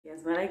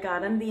Guess what I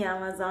got on the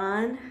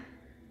Amazon?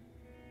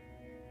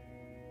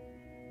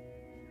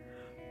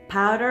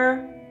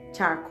 Powder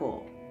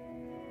charcoal.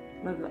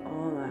 Look at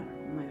all that.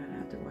 Oh my god, I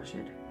have to wash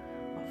it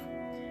off.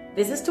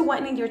 This is to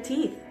whitening your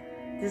teeth.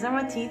 These are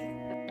my teeth.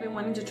 I've been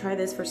wanting to try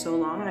this for so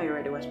long. I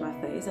already washed my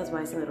face, that's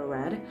why it's a little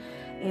red.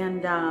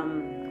 And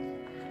I'm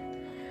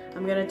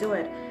gonna do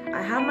it.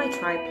 I have my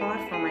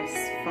tripod for my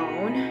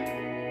phone,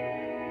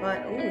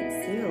 but oh,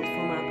 it's sealed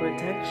for my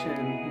protection.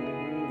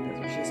 That's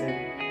what she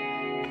said.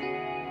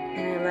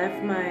 And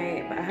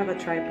I have a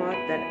tripod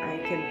that I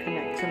can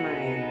connect to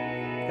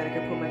that I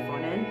can put my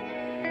phone in.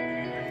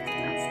 And I left it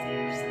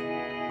downstairs.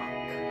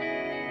 Fuck.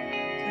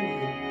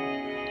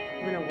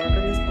 I'm gonna work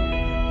on this phone.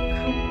 Look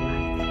how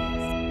black that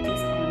is. This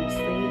is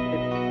honestly the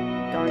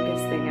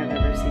darkest thing I've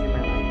ever seen in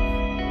my life.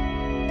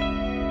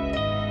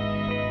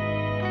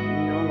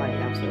 No light,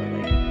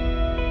 absolutely.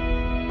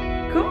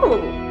 Cool!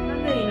 On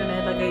the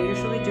internet, like I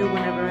usually do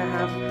whenever I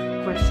have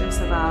questions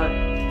about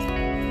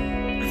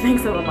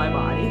things about my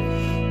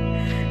body.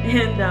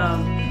 And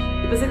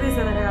basically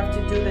said that I have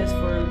to do this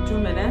for 2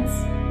 minutes,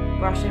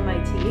 brushing my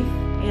teeth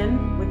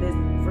in with this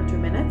for 2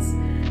 minutes.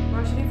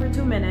 Brushing it for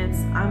 2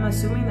 minutes. I'm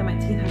assuming that my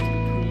teeth have to be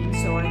clean,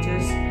 so I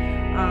just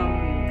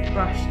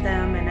brushed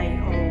them and I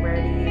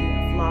already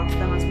flossed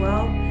them as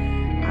well.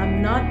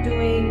 I'm not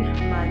doing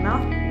my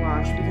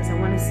mouthwash because I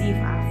want to see if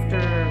after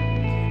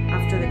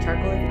the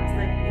charcoal, if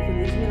it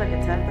leaves me like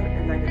a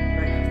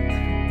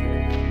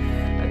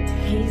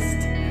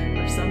taste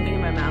or something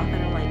in my mouth, I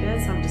don't like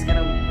it, so I'm just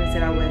gonna rinse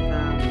it out with a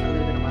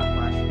little bit of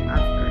mouthwash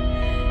after.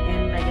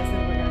 And I guess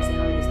then we're gonna see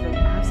how it is. I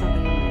have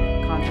something on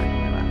my contact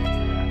on my left.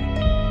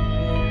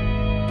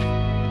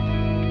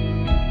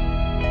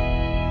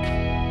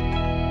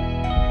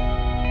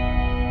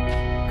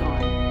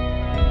 Gone.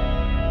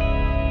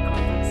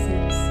 Contact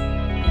since a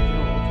year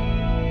old.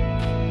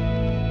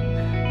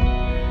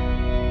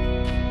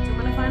 So I'm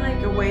gonna find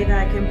like a way that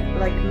I can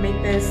like make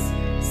this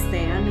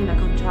stand in a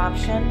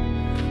contraption.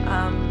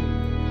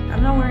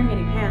 I'm not wearing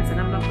any pants, and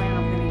I'm not planning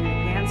on putting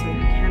any pants, so it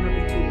cannot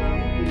be too low,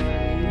 you know what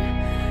I mean?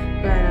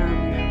 But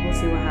we'll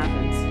see what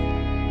happens.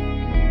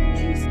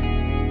 Jeez.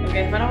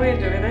 Okay, I found a way of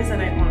doing this,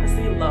 and I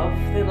honestly love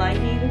the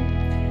lighting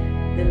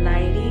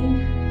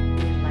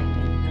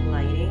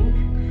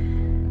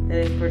that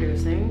it's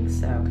producing.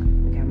 So,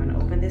 okay, I'm gonna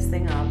open this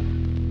thing up.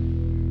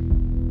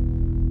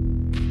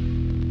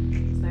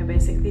 So I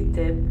basically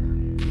dip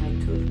my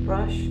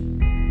toothbrush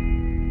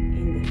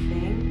in the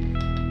thing.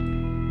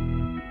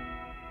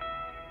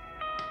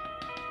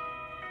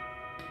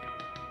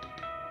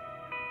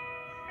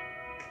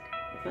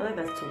 I feel like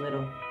that's too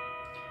little.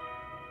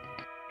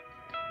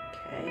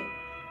 Okay.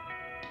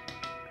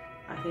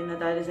 I think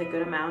that is a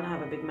good amount. I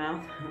have a big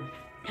mouth.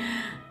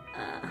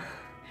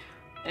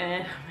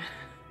 And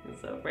I'm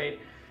so afraid.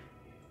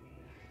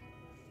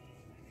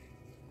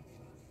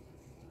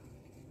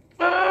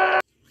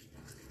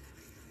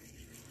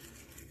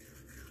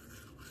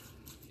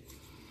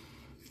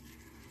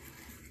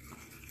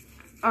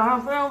 I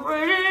feel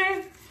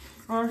pretty.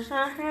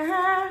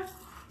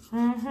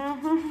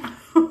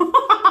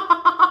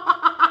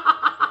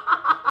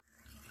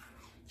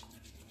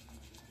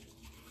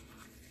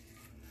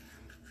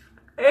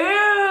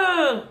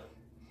 Ew.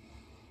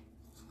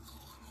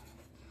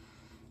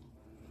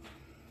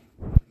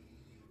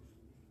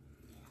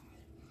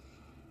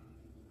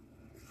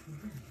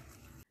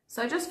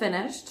 So I just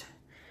finished.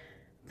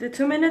 The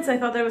 2 minutes, I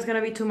thought there was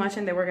gonna be too much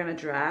and they were gonna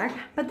drag,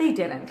 but they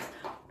didn't.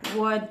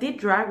 What did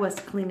drag was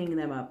cleaning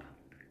them up.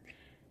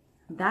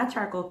 That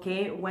charcoal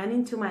cake went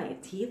into my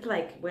teeth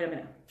like, wait a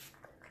minute.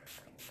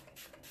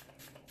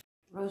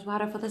 Rose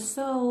water for the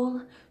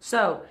soul.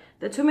 So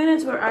the 2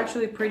 minutes were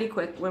actually pretty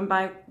quick, went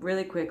by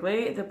really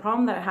quickly. The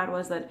problem that I had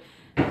was that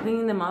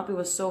cleaning them up, it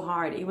was so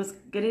hard. It was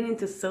getting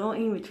into so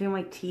in between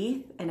my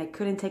teeth and I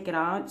couldn't take it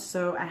out.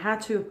 So I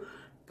had to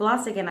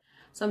floss again.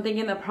 So I'm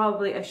thinking that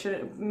probably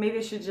maybe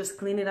I should just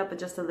clean it up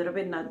just a little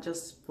bit, not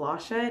just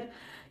flush it,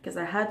 because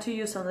I had to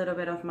use a little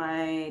bit of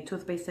my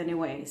toothpaste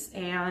anyways,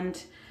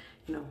 and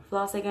you know,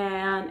 floss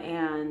again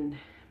and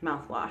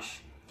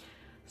mouthwash.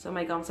 So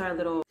my gums are a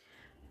little,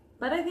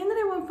 but I think that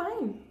it went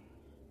fine.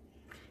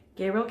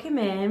 Gabriel came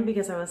in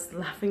because I was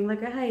laughing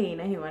like a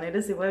hyena. He wanted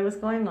to see what was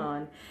going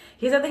on.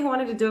 He said that he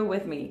wanted to do it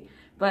with me,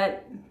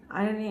 but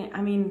I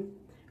mean,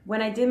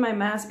 when I did my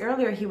mask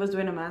earlier, he was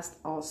doing a mask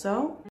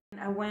also.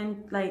 I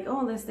went like,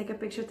 oh, let's take a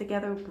picture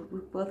together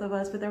with both of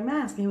us with our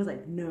mask. And he was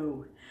like,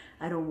 no,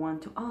 I don't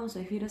want to. Oh, so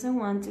if he doesn't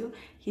want to,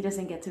 he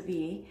doesn't get to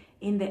be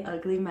in the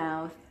ugly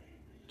mouth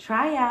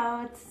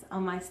tryouts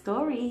on my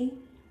story,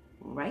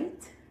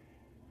 right?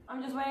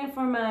 I'm just waiting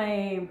for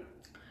my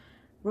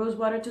rose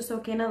water to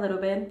soak in a little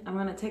bit. I'm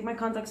gonna take my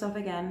contacts off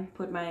again,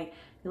 put my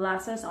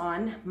glasses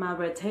on, my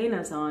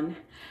retainers on,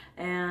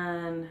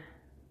 and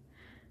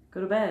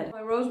go to bed.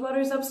 My rose water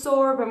is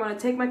absorbed. I'm gonna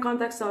take my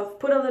contacts off,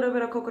 put a little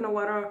bit of coconut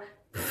water,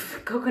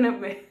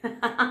 coconut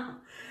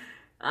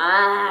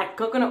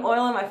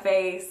oil in my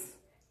face,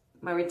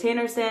 my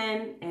retainers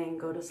in, and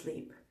go to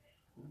sleep.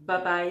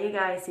 Bye bye, you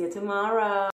guys. See you tomorrow.